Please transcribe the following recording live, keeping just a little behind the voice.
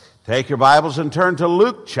Take your Bibles and turn to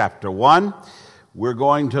Luke chapter 1. We're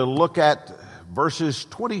going to look at verses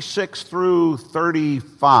 26 through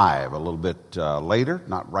 35 a little bit later,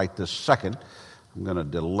 not right this second. I'm going to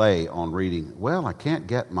delay on reading. Well, I can't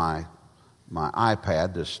get my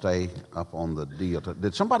iPad to stay up on the deal.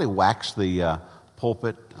 Did somebody wax the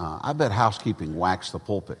pulpit? I bet housekeeping waxed the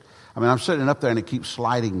pulpit. I mean, I'm sitting up there and it keeps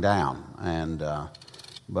sliding down,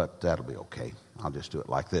 but that'll be okay. I'll just do it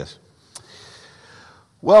like this.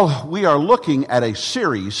 Well, we are looking at a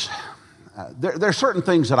series. There are certain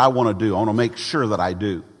things that I want to do. I want to make sure that I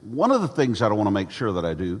do. One of the things that I want to make sure that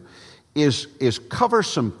I do is cover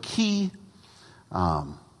some key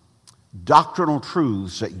doctrinal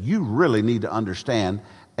truths that you really need to understand,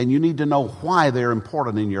 and you need to know why they're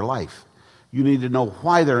important in your life. You need to know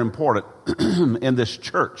why they're important in this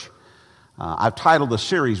church. I've titled the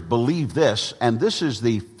series, Believe This, and this is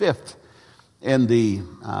the fifth in the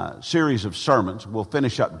series of sermons. We'll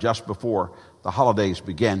finish up just before the holidays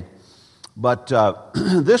begin. But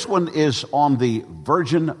this one is on the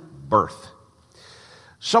virgin birth.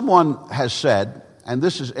 Someone has said, and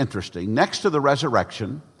this is interesting, next to the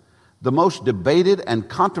resurrection, the most debated and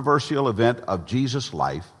controversial event of Jesus'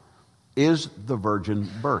 life is the virgin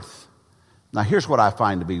birth. Now, here's what I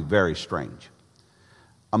find to be very strange.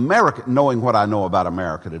 Knowing what I know about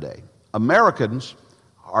America today, Americans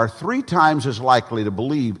are 3 times as likely to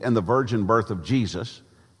believe in the virgin birth of Jesus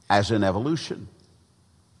as in evolution.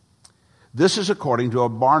 This is according to a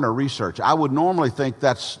Barna research. I would normally think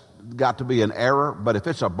that's got to be an error, but if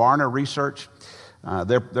it's a Barna research,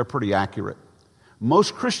 they're pretty accurate.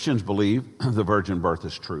 Most Christians believe the virgin birth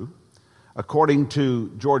is true. According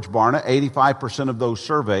to George Barna, 85% of those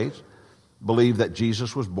surveys believe that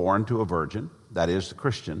Jesus was born to a virgin, that is, the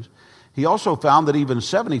Christians. He also found that even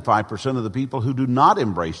 75% of the people who do not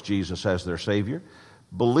embrace Jesus as their Savior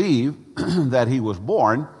believe that he was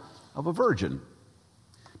born of a virgin.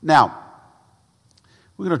 Now,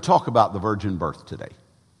 we're going to talk about the virgin birth today.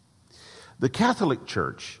 The Catholic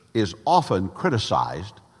Church is often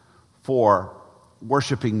criticized for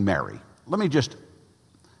worshiping Mary.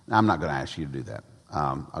 I'm not going to ask you to do that.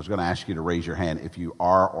 I was going to ask you to raise your hand if you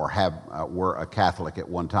are or were a Catholic at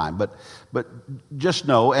one time. But just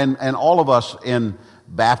know, and all of us in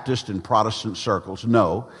Baptist and Protestant circles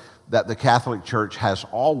know that the Catholic Church has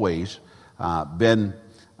always been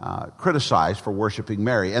criticized for worshiping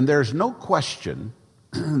Mary. And there's no question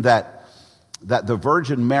that the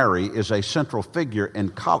Virgin Mary is a central figure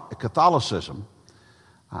in Catholicism.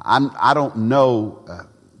 I don't know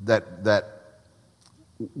that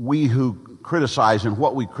we who criticize and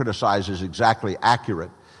what we criticize is exactly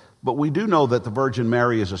accurate, but we do know that the Virgin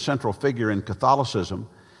Mary is a central figure in Catholicism,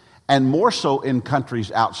 and more so in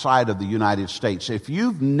countries outside of the United States. If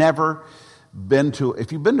you've been to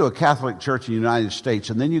a Catholic church in the United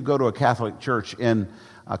States, and then you go to a Catholic church in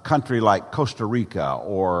a country like Costa Rica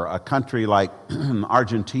or a country like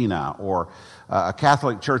Argentina, or a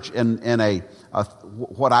Catholic church in a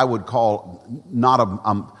what I would call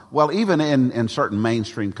even in certain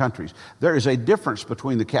mainstream countries, there is a difference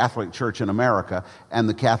between the Catholic Church in America and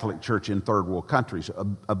the Catholic Church in third world countries,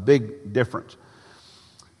 a big difference.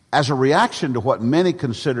 As a reaction to what many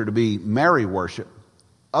consider to be Mary worship,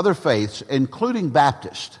 other faiths, including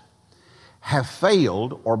Baptists, have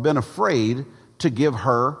failed or been afraid to give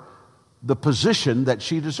her the position that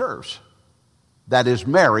she deserves. That is,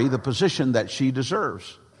 Mary, the position that she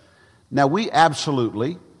deserves. Now, we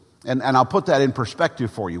absolutely, and I'll put that in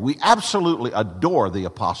perspective for you, we absolutely adore the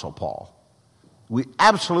Apostle Paul. We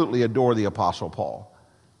absolutely adore the Apostle Paul.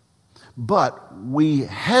 But we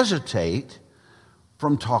hesitate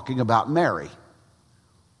from talking about Mary.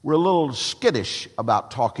 We're a little skittish about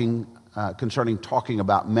talking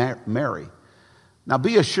about Mary. Now,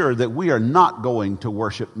 be assured that we are not going to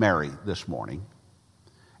worship Mary this morning.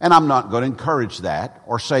 And I'm not going to encourage that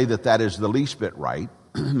or say that that is the least bit right.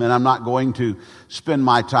 And I'm not going to spend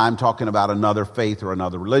my time talking about another faith or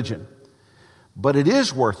another religion. But it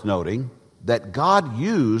is worth noting that God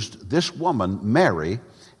used this woman, Mary,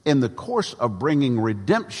 in the course of bringing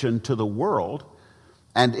redemption to the world.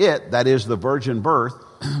 And that is the virgin birth,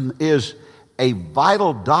 is a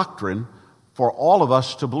vital doctrine for all of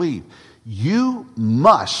us to believe. You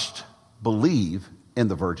must believe in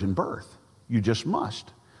the virgin birth. You just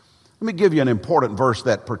must. Let me give you an important verse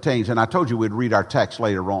that pertains, and I told you we'd read our text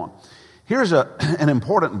later on. Here's an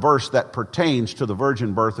important verse that pertains to the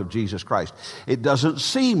virgin birth of Jesus Christ. It doesn't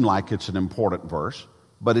seem like it's an important verse,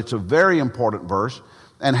 but it's a very important verse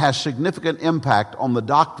and has significant impact on the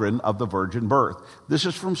doctrine of the virgin birth. This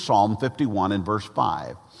is from Psalm 51 and verse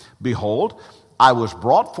 5. Behold, I was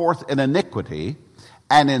brought forth in iniquity,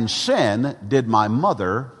 and in sin did my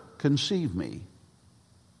mother conceive me.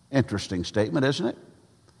 Interesting statement, isn't it?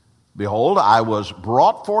 Behold, I was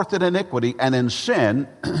brought forth in iniquity, and in sin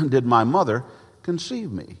did my mother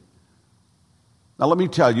conceive me. Now let me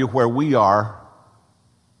tell you where we are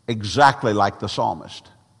exactly like the psalmist.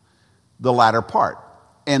 The latter part.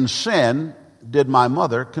 In sin did my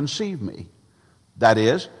mother conceive me. That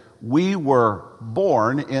is, we were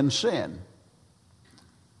born in sin.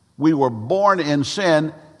 We were born in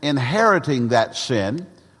sin, inheriting that sin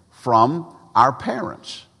from our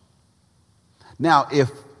parents. Now,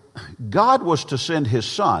 if God was to send his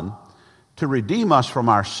Son to redeem us from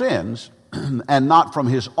our sins, and not from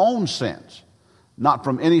his own sins, not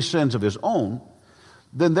from any sins of his own,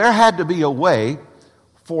 then there had to be a way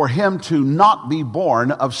for him to not be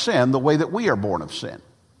born of sin the way that we are born of sin.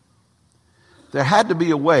 There had to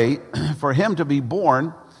be a way for him to be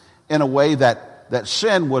born in a way that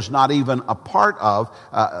sin was not even a part of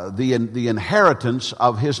the inheritance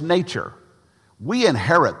of his nature. We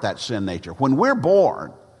inherit that sin nature. When we're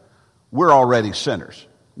born, we're already sinners.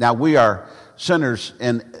 Now, we are sinners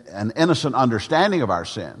in an innocent understanding of our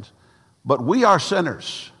sins, but we are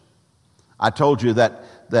sinners. I told you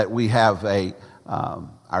that we have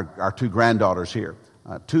our two granddaughters here,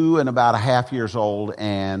 2 and about a half years old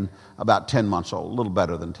and about 10 months old, a little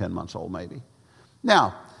better than 10 months old maybe.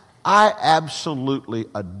 Now, I absolutely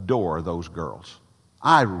adore those girls.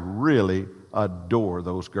 I really adore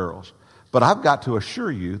those girls. But I've got to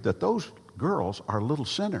assure you that those girls are little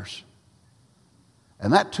sinners.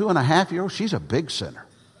 And that 2.5-year-old, she's a big sinner.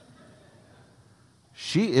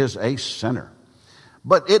 She is a sinner.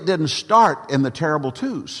 But it didn't start in the terrible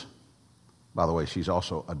twos. By the way, she's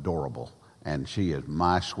also adorable. And she is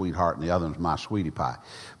my sweetheart, and the other one's my sweetie pie.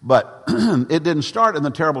 But it didn't start in the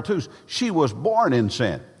terrible twos. She was born in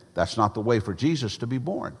sin. That's not the way for Jesus to be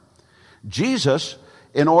born. Jesus,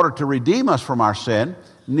 in order to redeem us from our sin,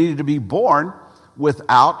 needed to be born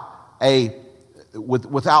without the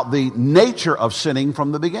nature of sinning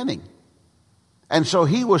from the beginning. And so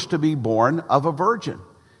he was to be born of a virgin.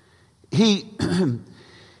 He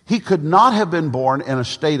could not have been born in a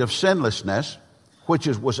state of sinlessness, which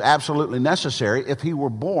was absolutely necessary if he were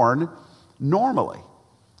born normally.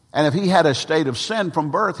 And if he had a state of sin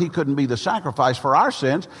from birth, he couldn't be the sacrifice for our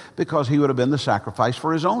sins, because he would have been the sacrifice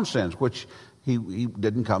for his own sins, which he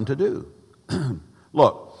didn't come to do.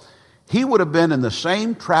 Look, he would have been in the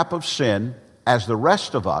same trap of sin as the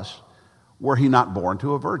rest of us were he not born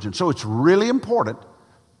to a virgin. So it's really important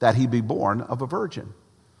that he be born of a virgin.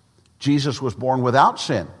 Jesus was born without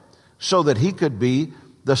sin so that he could be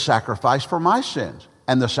the sacrifice for my sins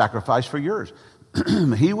and the sacrifice for yours.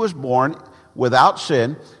 He was born without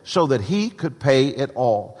sin so that he could pay it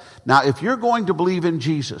all. Now, if you're going to believe in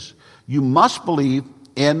Jesus, you must believe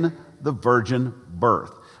in the virgin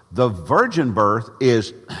birth. The virgin birth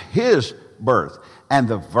is his birth, and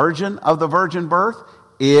the virgin of the virgin birth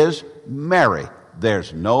is Mary.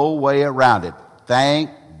 There's no way around it. Thank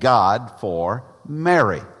God for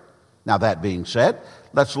Mary. Now, that being said,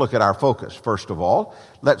 let's look at our focus. First of all,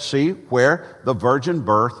 let's see where the virgin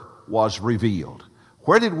birth was revealed.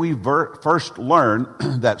 Where did we first learn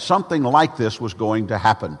that something like this was going to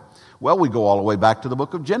happen? Well, we go all the way back to the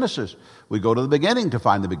book of Genesis. We go to the beginning to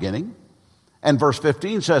find the beginning. And verse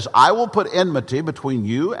 15 says, I will put enmity between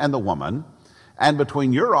you and the woman, and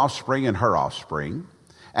between your offspring and her offspring,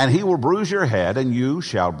 and he will bruise your head, and you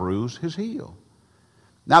shall bruise his heel.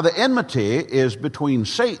 Now, the enmity is between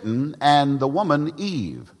Satan and the woman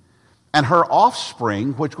Eve, and her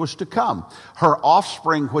offspring which was to come. Her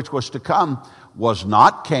offspring which was to come was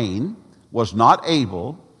not Cain, was not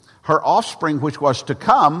Abel. Her offspring which was to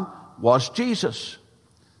come was Jesus.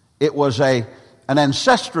 It was an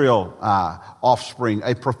ancestral offspring,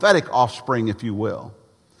 a prophetic offspring, if you will.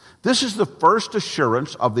 This is the first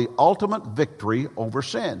assurance of the ultimate victory over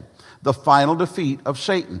sin, the final defeat of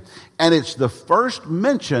Satan. And it's the first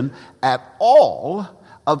mention at all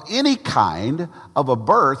of any kind of a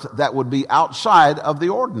birth that would be outside of the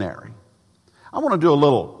ordinary. I want to do a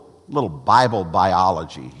little Bible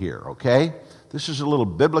biology here, okay? This is a little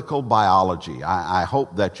biblical biology. I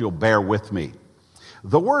hope that you'll bear with me.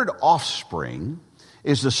 The word offspring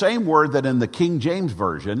is the same word that in the King James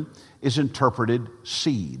Version is interpreted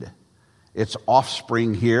seed. It's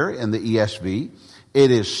offspring here in the ESV. It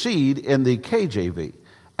is seed in the KJV.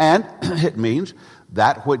 And it means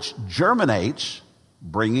that which germinates,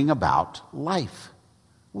 bringing about life.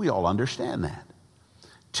 We all understand that.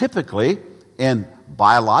 Typically, in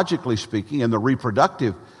biologically speaking, in the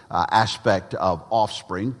reproductive aspect of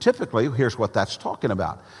offspring, typically, here's what that's talking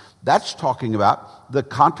about. That's talking about the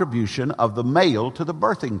contribution of the male to the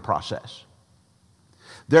birthing process.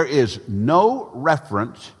 There is no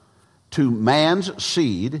reference to man's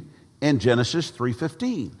seed in Genesis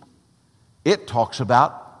 3:15. It talks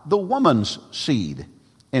about the woman's seed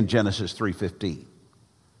in Genesis 3:15.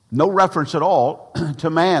 No reference at all to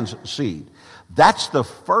man's seed. That's the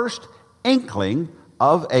first inkling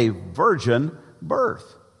of a virgin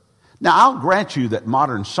birth. Now, I'll grant you that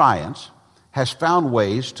modern science has found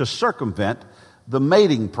ways to circumvent the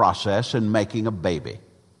mating process in making a baby.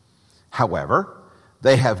 However,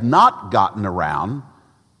 they have not gotten around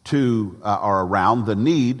to or around the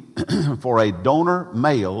need for a donor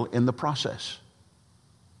male in the process.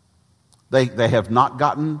 They have not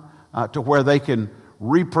gotten to where they can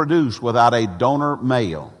reproduce without a donor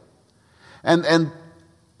male. And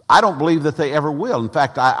I don't believe that they ever will. In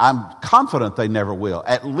fact, I'm confident they never will.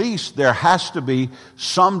 At least there has to be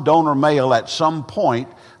some donor male at some point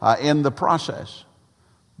in the process.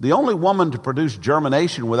 The only woman to produce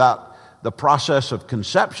germination without the process of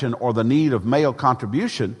conception or the need of male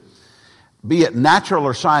contribution, be it natural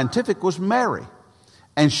or scientific, was Mary.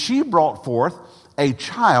 And she brought forth a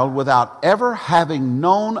child without ever having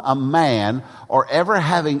known a man or ever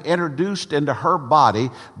having introduced into her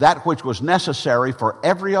body that which was necessary for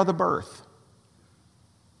every other birth.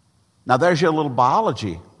 Now there's your little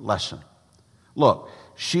biology lesson. Look,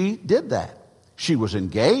 she did that. She was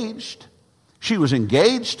engaged. She was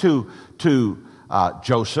engaged to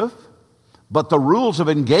Joseph, but the rules of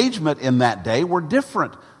engagement in that day were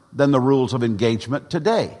different than the rules of engagement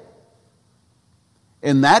today.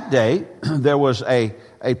 In that day, there was a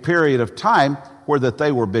period of time where that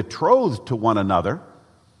they were betrothed to one another.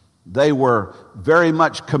 They were very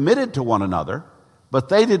much committed to one another, but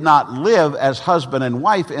they did not live as husband and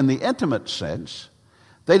wife in the intimate sense.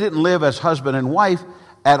 They didn't live as husband and wife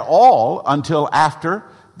at all until after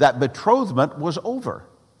that betrothment was over.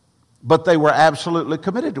 But they were absolutely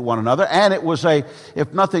committed to one another, and it was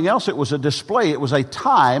if nothing else, it was a display. It was a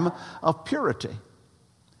time of purity.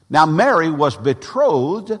 Now, Mary was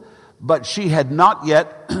betrothed, but she had not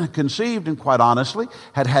yet conceived, and quite honestly,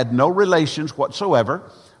 had had no relations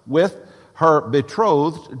whatsoever with her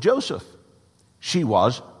betrothed Joseph. She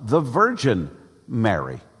was the Virgin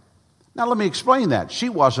Mary. Now, let me explain that. She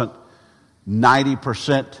wasn't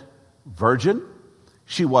 90% virgin.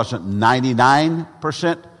 She wasn't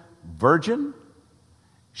 99% virgin.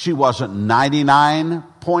 She wasn't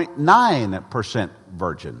 99.9%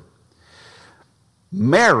 virgin.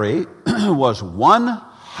 Mary was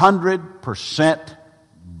 100%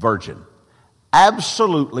 virgin.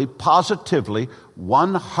 Absolutely, positively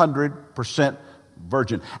 100%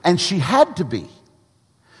 virgin. And she had to be,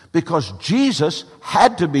 because Jesus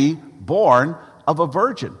had to be born of a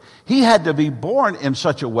virgin. He had to be born in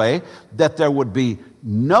such a way that there would be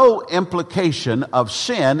no implication of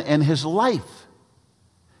sin in his life.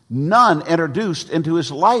 None introduced into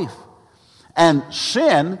his life. And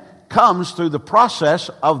sin comes through the process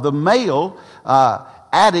of the male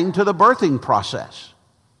adding to the birthing process.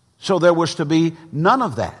 So there was to be none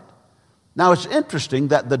of that. Now it's interesting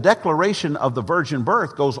that the declaration of the virgin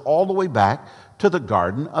birth goes all the way back to the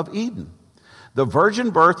Garden of Eden. The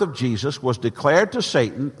virgin birth of Jesus was declared to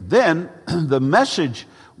Satan, then the message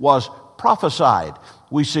was prophesied.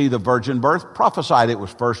 We see the virgin birth prophesied. It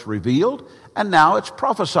was first revealed, and now it's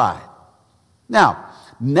prophesied. Now,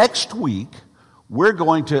 next week, we're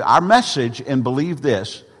going to, our message in Believe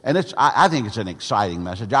This, and I think it's an exciting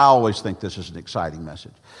message. I always think this is an exciting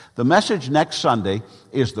message. The message next Sunday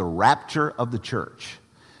is the rapture of the church.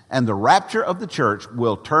 And the rapture of the church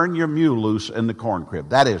will turn your mule loose in the corn crib.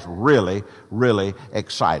 That is really, really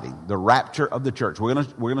exciting. The rapture of the church. We're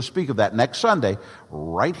going to speak of that next Sunday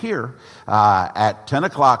right here at 10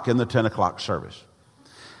 o'clock in the 10 o'clock service.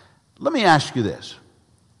 Let me ask you this.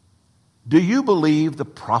 Do you believe the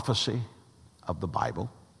prophecy of the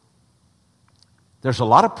Bible? There's a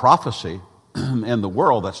lot of prophecy in the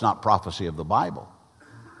world that's not prophecy of the Bible.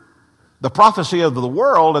 The prophecy of the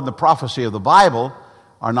world and the prophecy of the Bible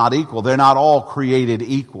are not equal. They're not all created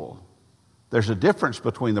equal. There's a difference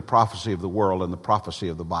between the prophecy of the world and the prophecy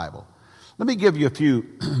of the Bible. Let me give you a few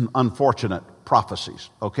unfortunate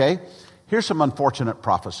prophecies, okay? Here's some unfortunate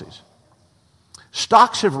prophecies.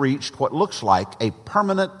 Stocks have reached what looks like a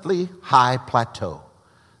permanently high plateau.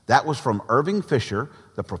 That was from Irving Fisher,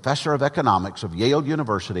 the professor of economics of Yale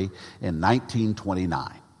University in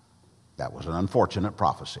 1929. That was an unfortunate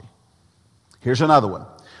prophecy. Here's another one.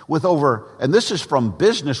 And this is from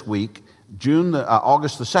Business Week,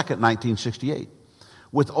 August the 2nd, 1968.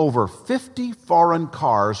 With over 50 foreign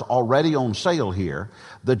cars already on sale here,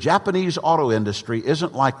 the Japanese auto industry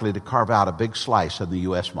isn't likely to carve out a big slice in the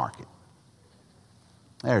U.S. market.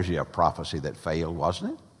 There's your prophecy that failed,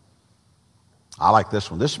 wasn't it? I like this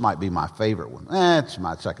one. This might be my favorite one. It's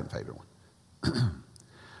my second favorite one.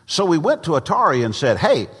 So we went to Atari and said,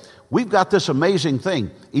 hey, we've got this amazing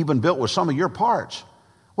thing, even built with some of your parts.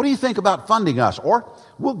 What do you think about funding us? Or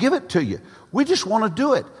we'll give it to you. We just want to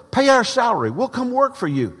do it. Pay our salary. We'll come work for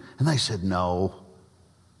you. And they said, no.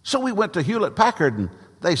 So we went to Hewlett Packard and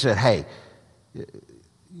they said, hey,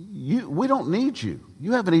 we don't need you.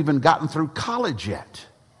 You haven't even gotten through college yet.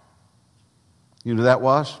 You know who that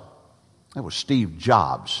was? That was Steve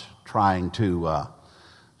Jobs trying to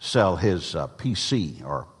sell his PC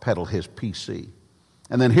or peddle his PC.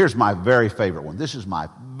 And then here's my very favorite one. This is my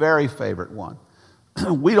very favorite one.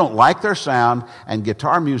 We don't like their sound, and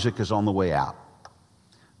guitar music is on the way out.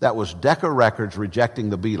 That was Decca Records rejecting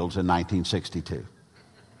the Beatles in 1962.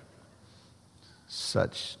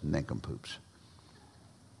 Such nincompoops.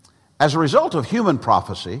 As a result of human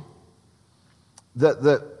prophecy,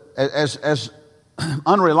 as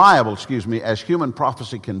unreliable, as human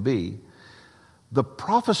prophecy can be, the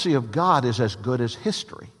prophecy of God is as good as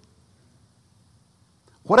history.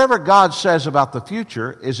 Whatever God says about the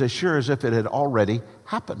future is as sure as if it had already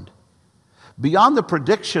happened. Beyond the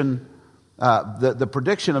prediction, the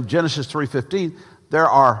prediction of Genesis 3:15, there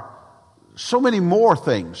are so many more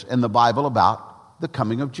things in the Bible about the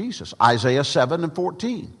coming of Jesus. Isaiah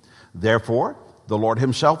 7:14. Therefore, the Lord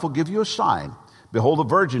himself will give you a sign. Behold, the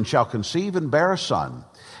virgin shall conceive and bear a son,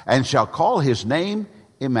 and shall call his name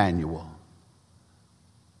Emmanuel.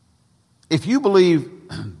 If you believe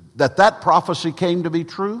that prophecy came to be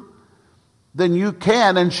true, then you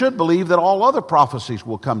can and should believe that all other prophecies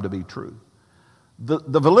will come to be true.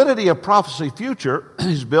 The validity of prophecy future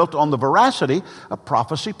is built on the veracity of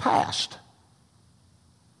prophecy past.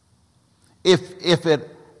 If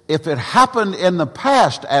it happened in the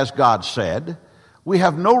past as God said, we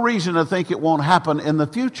have no reason to think it won't happen in the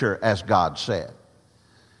future as God said.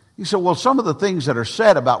 You say, well, some of the things that are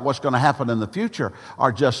said about what's going to happen in the future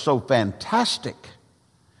are just so fantastic.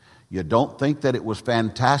 You don't think that it was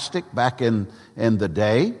fantastic back in the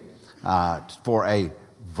day for a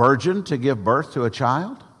virgin to give birth to a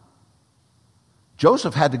child?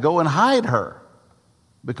 Joseph had to go and hide her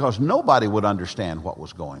because nobody would understand what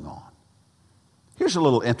was going on. Here's a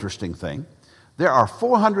little interesting thing. There are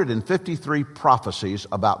 453 prophecies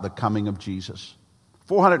about the coming of Jesus.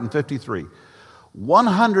 453.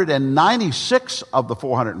 196 of the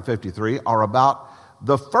 453 are about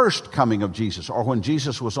the first coming of Jesus, or when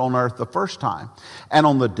Jesus was on earth the first time. And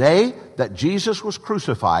on the day that Jesus was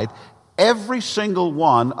crucified, every single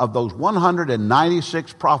one of those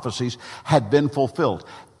 196 prophecies had been fulfilled.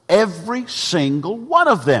 Every single one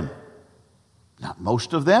of them. Not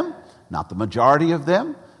most of them, not the majority of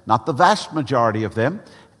them, not the vast majority of them,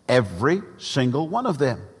 every single one of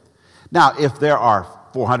them. Now, if there are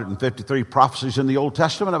 453 prophecies in the Old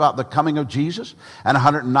Testament about the coming of Jesus, and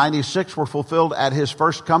 196 were fulfilled at his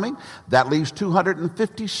first coming, that leaves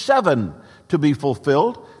 257 to be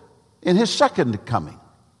fulfilled in his second coming.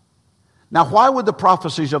 Now, why would the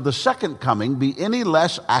prophecies of the second coming be any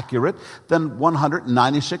less accurate than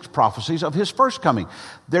 196 prophecies of his first coming?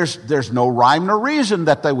 There's no rhyme nor reason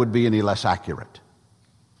that they would be any less accurate.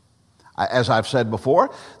 As I've said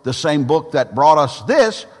before, the same book that brought us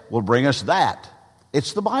this will bring us that.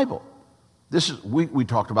 It's the Bible. We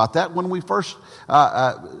talked about that when we first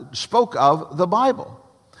spoke of the Bible.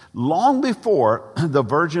 Long before the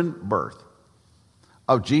virgin birth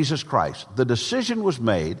of Jesus Christ, the decision was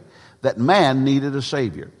made that man needed a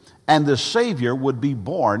Savior. And the Savior would be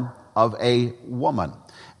born of a woman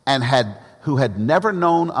who had never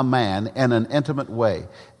known a man in an intimate way.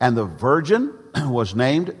 And the virgin was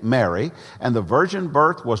named Mary, and the virgin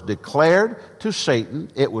birth was declared to Satan.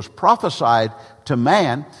 It was prophesied to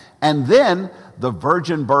man, and then the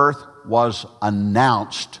virgin birth was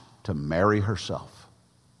announced to Mary herself.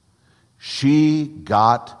 She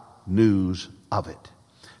got news of it.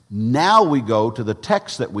 Now we go to the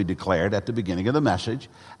text that we declared at the beginning of the message,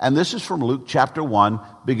 and this is from Luke chapter 1,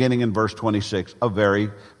 beginning in verse 26, a very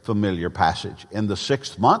familiar passage. In the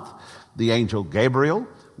 6th month, the angel Gabriel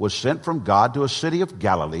was sent from God to a city of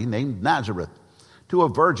Galilee named Nazareth, to a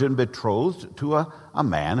virgin betrothed to a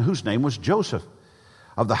man whose name was Joseph,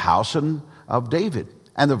 of the house of David.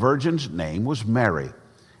 And the virgin's name was Mary.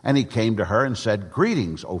 And he came to her and said,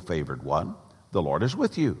 "Greetings, O favored one, the Lord is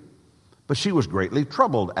with you." But she was greatly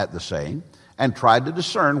troubled at the saying, and tried to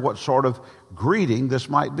discern what sort of greeting this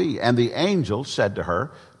might be. And the angel said to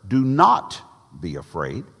her, "Do not be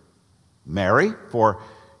afraid, Mary, for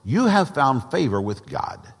you have found favor with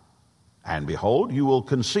God. And behold, you will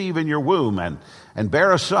conceive in your womb and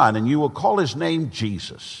bear a son, and you will call his name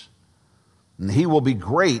Jesus. And he will be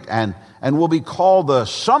great and will be called the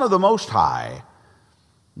Son of the Most High.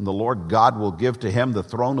 The Lord God will give to him the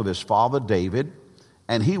throne of his father David,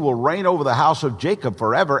 and he will reign over the house of Jacob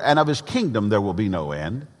forever, and of his kingdom there will be no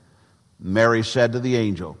end. Mary said to the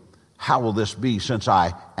angel, how will this be, since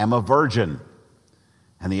I am a virgin?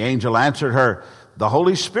 And the angel answered her, the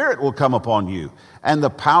Holy Spirit will come upon you, and the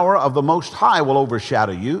power of the Most High will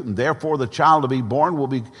overshadow you, and therefore the child to be born will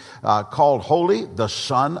be called Holy, the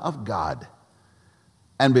Son of God.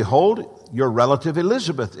 And behold, your relative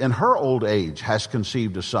Elizabeth in her old age has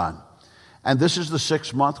conceived a son. And this is the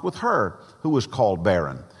 6th month with her, who was called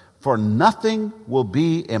barren. For nothing will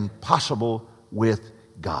be impossible with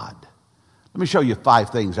God. Let me show you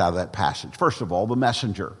 5 things out of that passage. First of all, the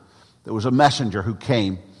messenger. There was a messenger who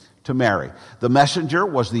came to Mary. The messenger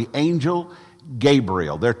was the angel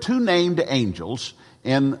Gabriel. There are 2 named angels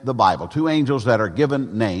in the Bible, 2 angels that are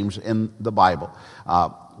given names in the Bible.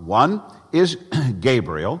 One is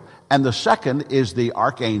Gabriel, and the second is the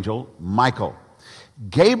archangel Michael.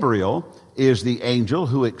 Gabriel is the angel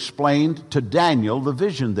who explained to Daniel the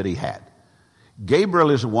vision that he had. Gabriel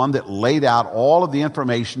is the one that laid out all of the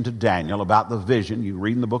information to Daniel about the vision. You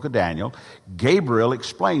read in the book of Daniel. Gabriel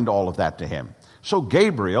explained all of that to him. So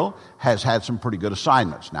Gabriel has had some pretty good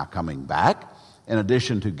assignments. Now, coming back, in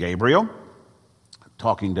addition to Gabriel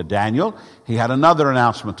talking to Daniel, he had another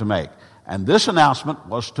announcement to make. And this announcement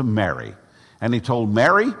was to Mary. And he told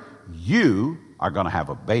Mary, you are going to have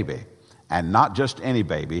a baby. And not just any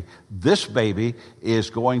baby. This baby is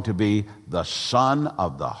going to be the Son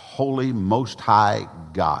of the Holy Most High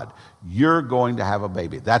God. You're going to have a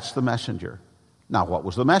baby. That's the messenger. Now, what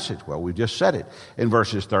was the message? Well, we just said it. In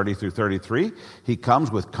verses 30 through 33, he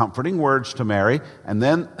comes with comforting words to Mary. And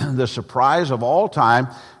then the surprise of all time,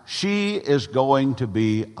 she is going to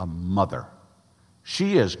be a mother.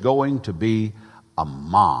 She is going to be a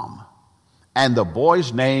mom. And the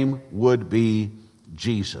boy's name would be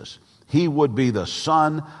Jesus. He would be the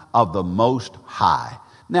Son of the Most High.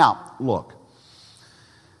 Now, look,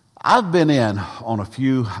 I've been in on a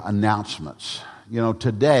few announcements. You know,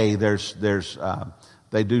 today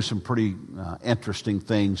they do some pretty interesting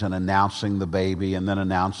things in announcing the baby and then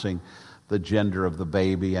announcing the gender of the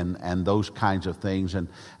baby and those kinds of things.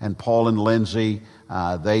 And Paul and Lindsay,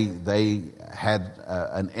 they had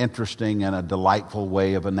an interesting and a delightful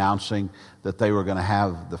way of announcing that they were going to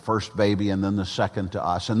have the first baby and then the second to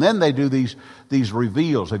us. And then they do these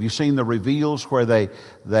reveals. Have you seen the reveals where they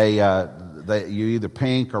you either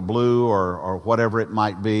pink or blue or whatever it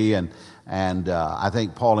might be? And I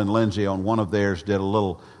think Paul and Lindsay on one of theirs did a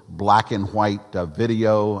little black and white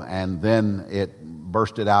video, and then it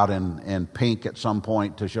bursted out in pink at some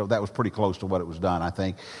point to show that was pretty close to what it was done, I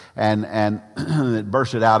think. And it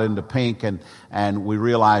bursted out into pink, and we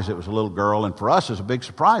realized it was a little girl. And for us, it was a big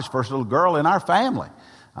surprise. First little girl in our family.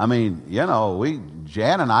 I mean, you know,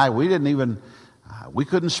 Jan and I, we didn't even, we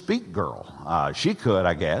couldn't speak girl. She could,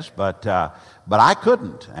 I guess, but I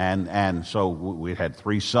couldn't. And so we had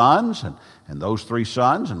 3 sons, and those 3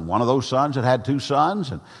 sons, and one of those sons had 2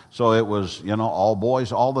 sons, and so it was, you know, all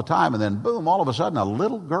boys all the time. And then boom, all of a sudden, a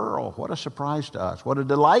little girl. What a surprise to us. What a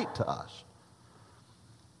delight to us.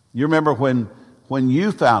 You remember when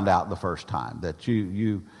you found out the first time that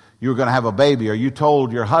you were going to have a baby, or you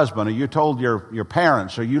told your husband, or you told your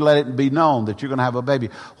parents, or you let it be known that you're going to have a baby.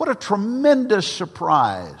 What a tremendous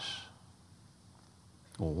surprise.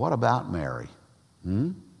 Well, what about Mary?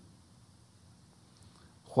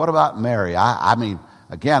 What about Mary? I mean,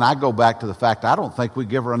 again, I go back to the fact I don't think we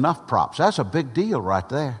give her enough props. That's a big deal right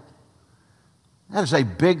there. That is a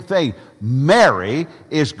big thing. Mary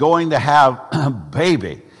is going to have a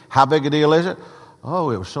baby. How big a deal is it?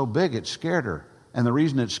 Oh, it was so big it scared her. And the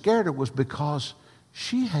reason it scared her was because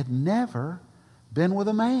she had never been with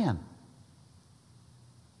a man.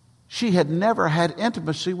 She had never had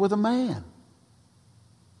intimacy with a man.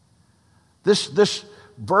 This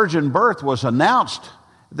virgin birth was announced.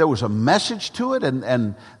 There was a message to it,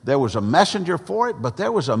 and there was a messenger for it, but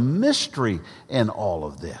there was a mystery in all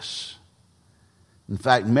of this. In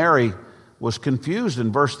fact, Mary was confused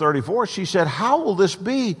in verse 34. She said, how will this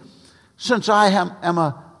be since I am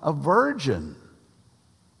a virgin?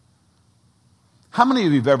 How many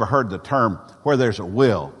of you have ever heard the term, where there's a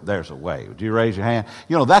will, there's a way? Would you raise your hand?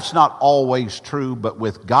 You know, that's not always true, but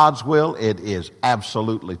with God's will, it is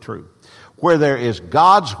absolutely true. Where there is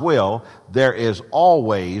God's will, there is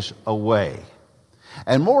always a way.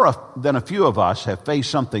 And more than a few of us have faced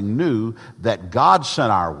something new that God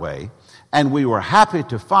sent our way, and we were happy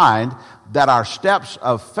to find that our steps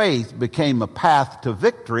of faith became a path to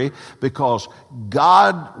victory because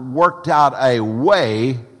God worked out a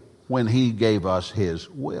way when He gave us His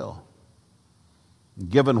will.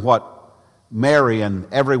 Given what Mary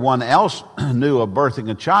and everyone else knew of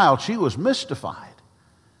birthing a child, she was mystified.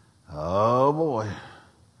 Oh boy,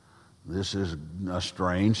 this is a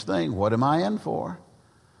strange thing. What am I in for?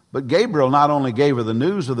 But Gabriel not only gave her the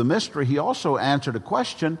news of the mystery, he also answered a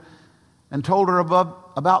question and told her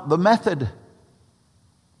about the method.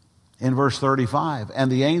 In verse 35,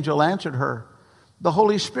 and the angel answered her, the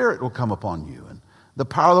Holy Spirit will come upon you, and the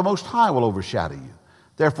power of the Most High will overshadow you.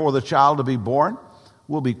 Therefore the child to be born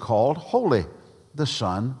will be called Holy, the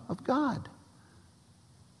Son of God.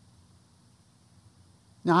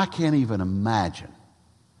 Now I can't even imagine.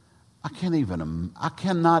 I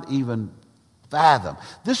cannot even fathom.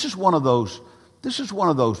 This is one of those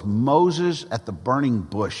Moses at the burning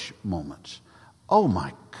bush moments. Oh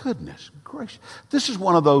my goodness gracious. This is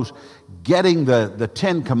one of those getting the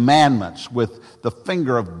Ten Commandments with the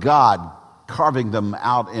finger of God carving them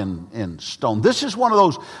out in stone. This is one of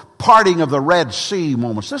those parting of the Red Sea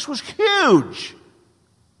moments. This was huge.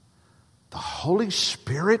 The Holy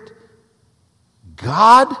Spirit,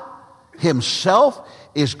 God Himself,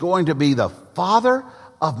 is going to be the father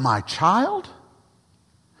of my child?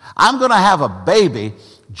 I'm going to have a baby.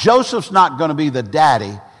 Joseph's not going to be the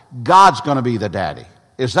daddy. God's going to be the daddy.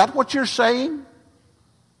 Is that what you're saying?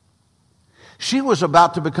 She was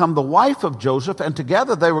about to become the wife of Joseph, and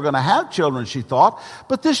together they were going to have children, she thought.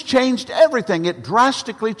 But this changed everything. It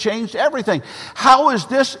drastically changed everything. How is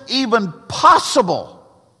this even possible?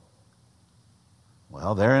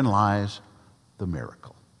 Well, therein lies the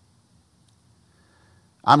miracle.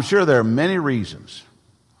 I'm sure there are many reasons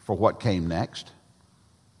for what came next.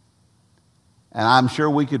 And I'm sure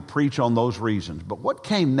we could preach on those reasons. But what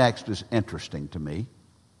came next is interesting to me,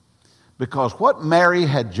 because what Mary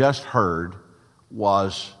had just heard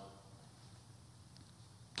was,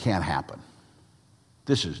 can't happen.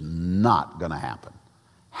 This is not going to happen.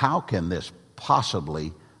 How can this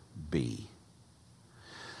possibly be?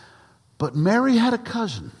 But Mary had a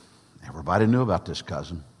cousin. Everybody knew about this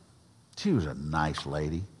cousin. She was a nice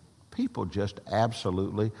lady. People just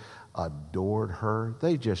absolutely adored her.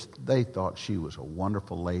 They thought she was a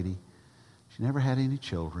wonderful lady. She never had any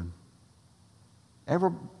children.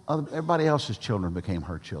 Everybody else's children became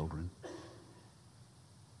her children.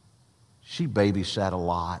 She babysat a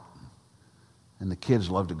lot, and the kids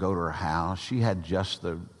loved to go to her house. She had just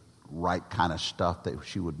the right kind of stuff that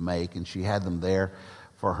she would make, and she had them there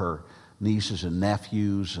for her nieces and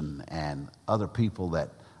nephews and other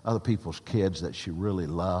people's kids that she really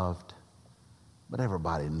loved. But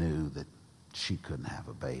everybody knew that she couldn't have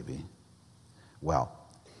a baby. Well,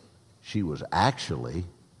 she was actually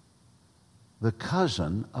the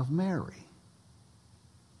cousin of Mary.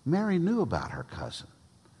 Mary knew about her cousin.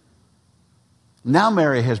 Now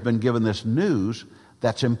Mary has been given this news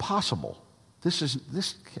that's impossible.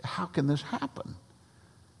 How can this happen?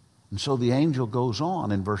 And so the angel goes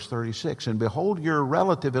on in verse 36, and behold, your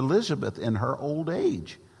relative Elizabeth in her old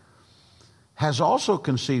age has also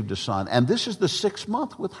conceived a son, and this is the 6th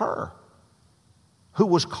month with her, who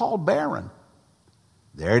was called barren.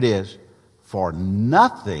 There it is. For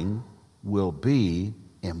nothing will be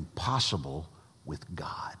impossible with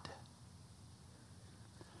God.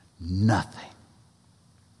 Nothing.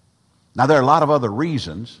 Now, there are a lot of other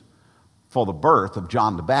reasons for the birth of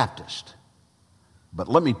John the Baptist. But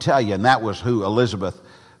let me tell you, and that was who Elizabeth,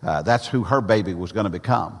 that's who her baby was going to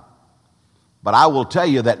become. But I will tell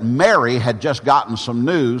you that Mary had just gotten some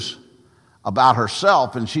news about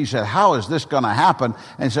herself, and she said, how is this going to happen?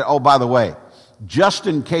 And said, oh, by the way, just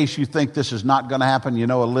in case you think this is not going to happen, you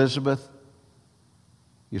know Elizabeth,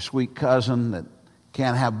 your sweet cousin that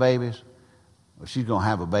can't have babies? Well, she's going to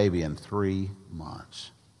have a baby in 3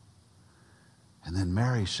 months. And then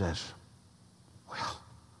Mary says, well,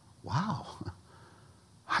 wow,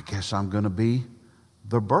 I guess I'm going to be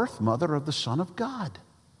the birth mother of the Son of God.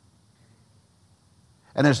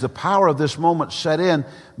 And as the power of this moment set in,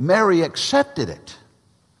 Mary accepted it.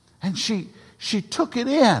 And she took it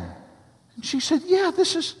in. And she said, yeah,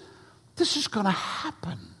 this is going to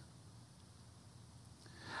happen.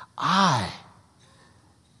 I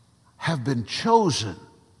have been chosen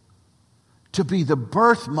to be the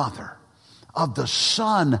birth mother of the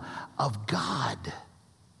Son of God.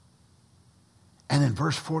 And in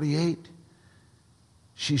verse 48,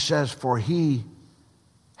 she says, for he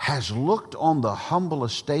has looked on the humble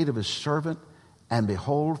estate of his servant, and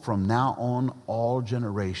behold, from now on all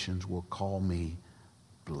generations will call me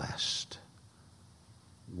blessed.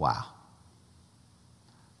 Wow.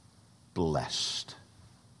 Blessed.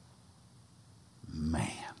 Man.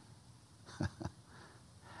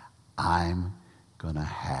 I'm going to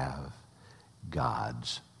have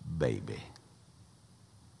God's baby.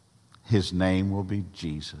 His name will be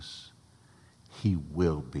Jesus. he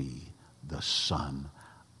will be the Son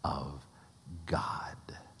of God.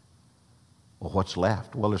 Well, what's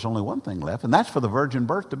left? Well, there's only one thing left, and that's for the virgin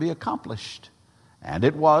birth to be accomplished. And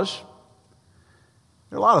it was.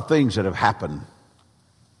 There are a lot of things that have happened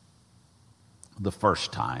the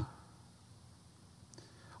first time.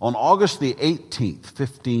 On August the 18th,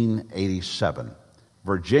 1587,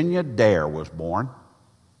 Virginia Dare was born.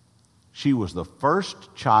 She was the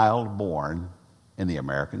first child born in the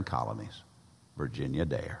American colonies. Virginia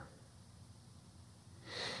Dare.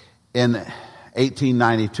 In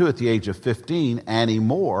 1892, at the age of 15, Annie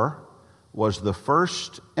Moore was the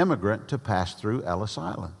first immigrant to pass through Ellis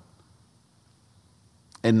Island.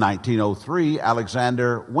 In 1903,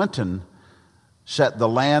 Alexander Winton set the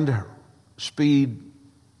land speed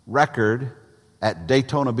record at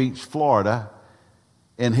Daytona Beach, Florida.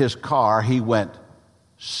 In his car, he went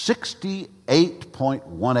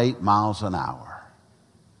 68.18 miles an hour.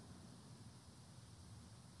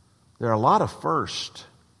 There are a lot of firsts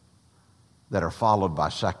that are followed by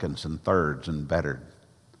seconds and thirds and bettered.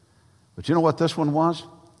 But you know what this one was?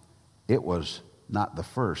 It was not the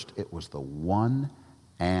first, it was the one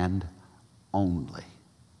and only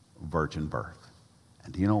virgin birth.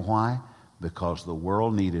 And do you know why? Because the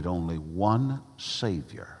world needed only one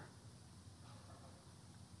Savior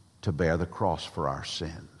to bear the cross for our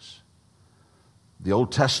sins. The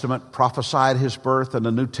Old Testament prophesied his birth, and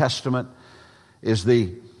the New Testament is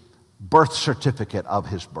the birth certificate of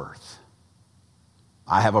his birth.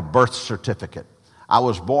 I have a birth certificate. I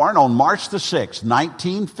was born on March the 6th,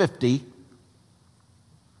 1950,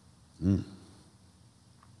 in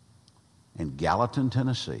Gallatin,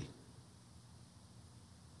 Tennessee.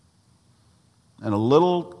 In a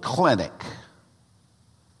little clinic.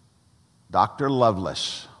 Dr.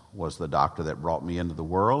 Lovelace was the doctor that brought me into the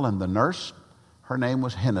world, and the nurse, her name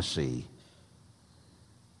was Hennessy.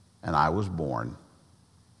 And I was born.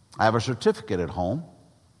 I have a certificate at home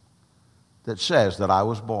that says that I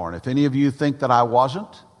was born. If any of you think that I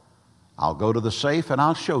wasn't, I'll go to the safe and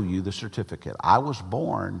I'll show you the certificate. I was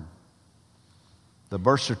born. The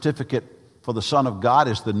birth certificate for the Son of God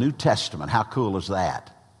is the New Testament. How cool is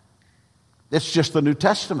that? It's just the New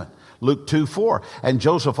Testament. Luke 2:4. And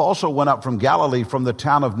Joseph also went up from Galilee, from the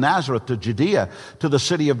town of Nazareth to Judea, to the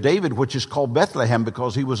city of David, which is called Bethlehem,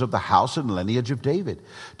 because he was of the house and lineage of David,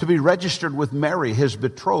 to be registered with Mary, his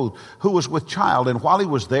betrothed, who was with child. And while he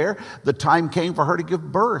was there, the time came for her to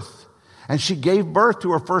give birth. And she gave birth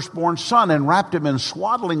to her firstborn son, and wrapped him in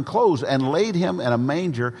swaddling clothes, and laid him in a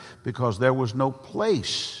manger, because there was no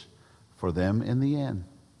place for them in the inn.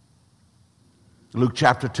 Luke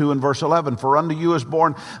chapter 2 and verse 11, for unto you is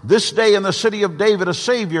born this day in the city of David a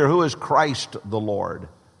Savior, who is Christ the Lord.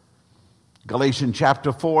 Galatians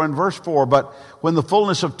chapter 4 and verse 4, but when the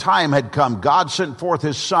fullness of time had come, God sent forth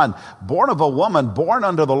his Son, born of a woman, born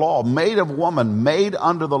under the law, made of woman, made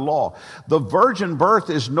under the law. The virgin birth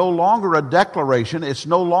is no longer a declaration. It's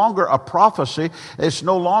no longer a prophecy. It's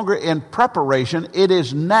no longer in preparation. It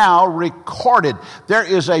is now recorded. There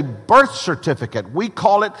is a birth certificate. We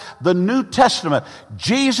call it the New Testament.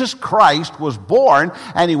 Jesus Christ was born,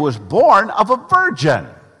 and he was born of a virgin.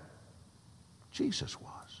 Jesus was.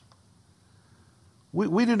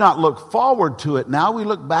 We do not look forward to it now, we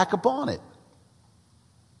look back upon it.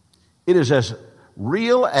 It is as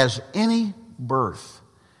real as any birth,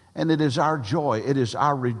 and it is our joy, it is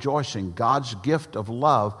our rejoicing, God's gift of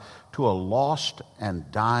love to a lost and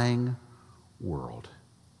dying world.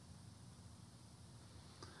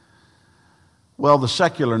 Well, the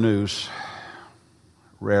secular news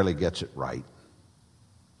rarely gets it right,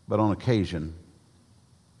 but on occasion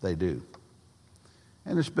they do.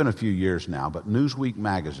 And it's been a few years now, but Newsweek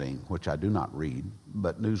magazine, which I do not read,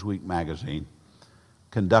 but Newsweek magazine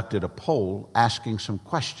conducted a poll asking some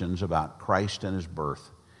questions about Christ and his birth.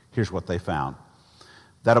 Here's what they found.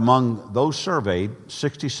 That among those surveyed,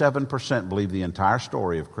 67% believe the entire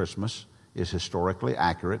story of Christmas is historically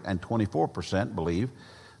accurate, and 24% believe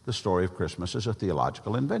the story of Christmas is a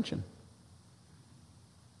theological invention.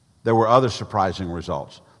 There were other surprising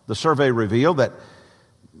results. The survey revealed that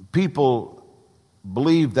people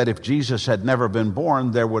believed that if Jesus had never been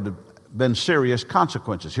born, there would have been serious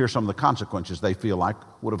consequences. Here's some of the consequences they feel like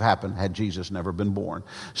would have happened had Jesus never been born.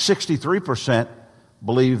 63%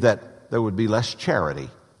 believe that there would be less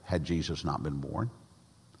charity had Jesus not been born.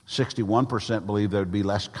 61% believe there would be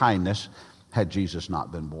less kindness had Jesus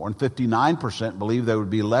not been born. 59% believe there would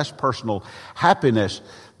be less personal happiness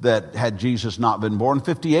that had Jesus not been born.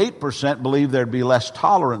 58% believe there'd be less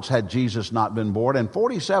tolerance had Jesus not been born. And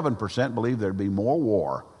 47% believe there'd be more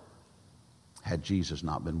war had Jesus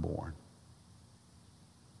not been born.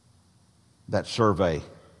 That survey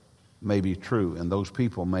may be true and those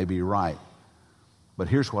people may be right. But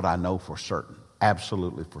here's what I know for certain,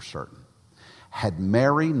 absolutely for certain. Had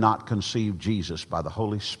Mary not conceived Jesus by the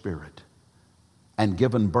Holy Spirit and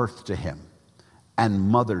given birth to him and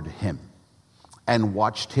mothered him and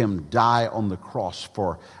watched him die on the cross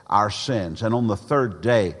for our sins and on the third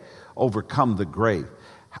day overcome the grave,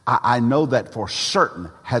 I know that for certain,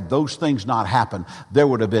 had those things not happened, there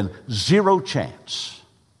would have been zero chance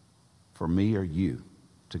for me or you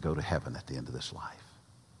to go to heaven at the end of this life.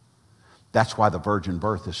 That's why the virgin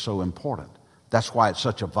birth is so important. That's why it's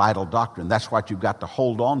such a vital doctrine. That's why you've got to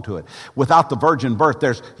hold on to it. Without the virgin birth,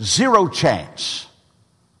 there's zero chance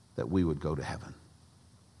that we would go to heaven.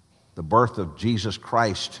 The birth of Jesus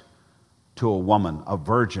Christ to a woman, a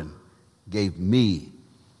virgin, gave me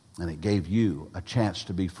and it gave you a chance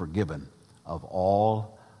to be forgiven of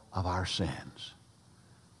all of our sins.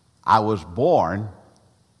 I was born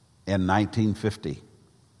in 1950.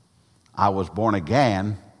 I was born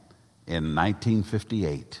again in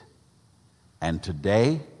 1958. And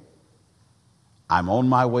today, I'm on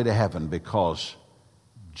my way to heaven because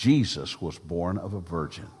Jesus was born of a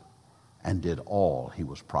virgin and did all he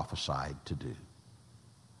was prophesied to do.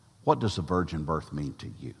 What does the virgin birth mean to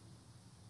you?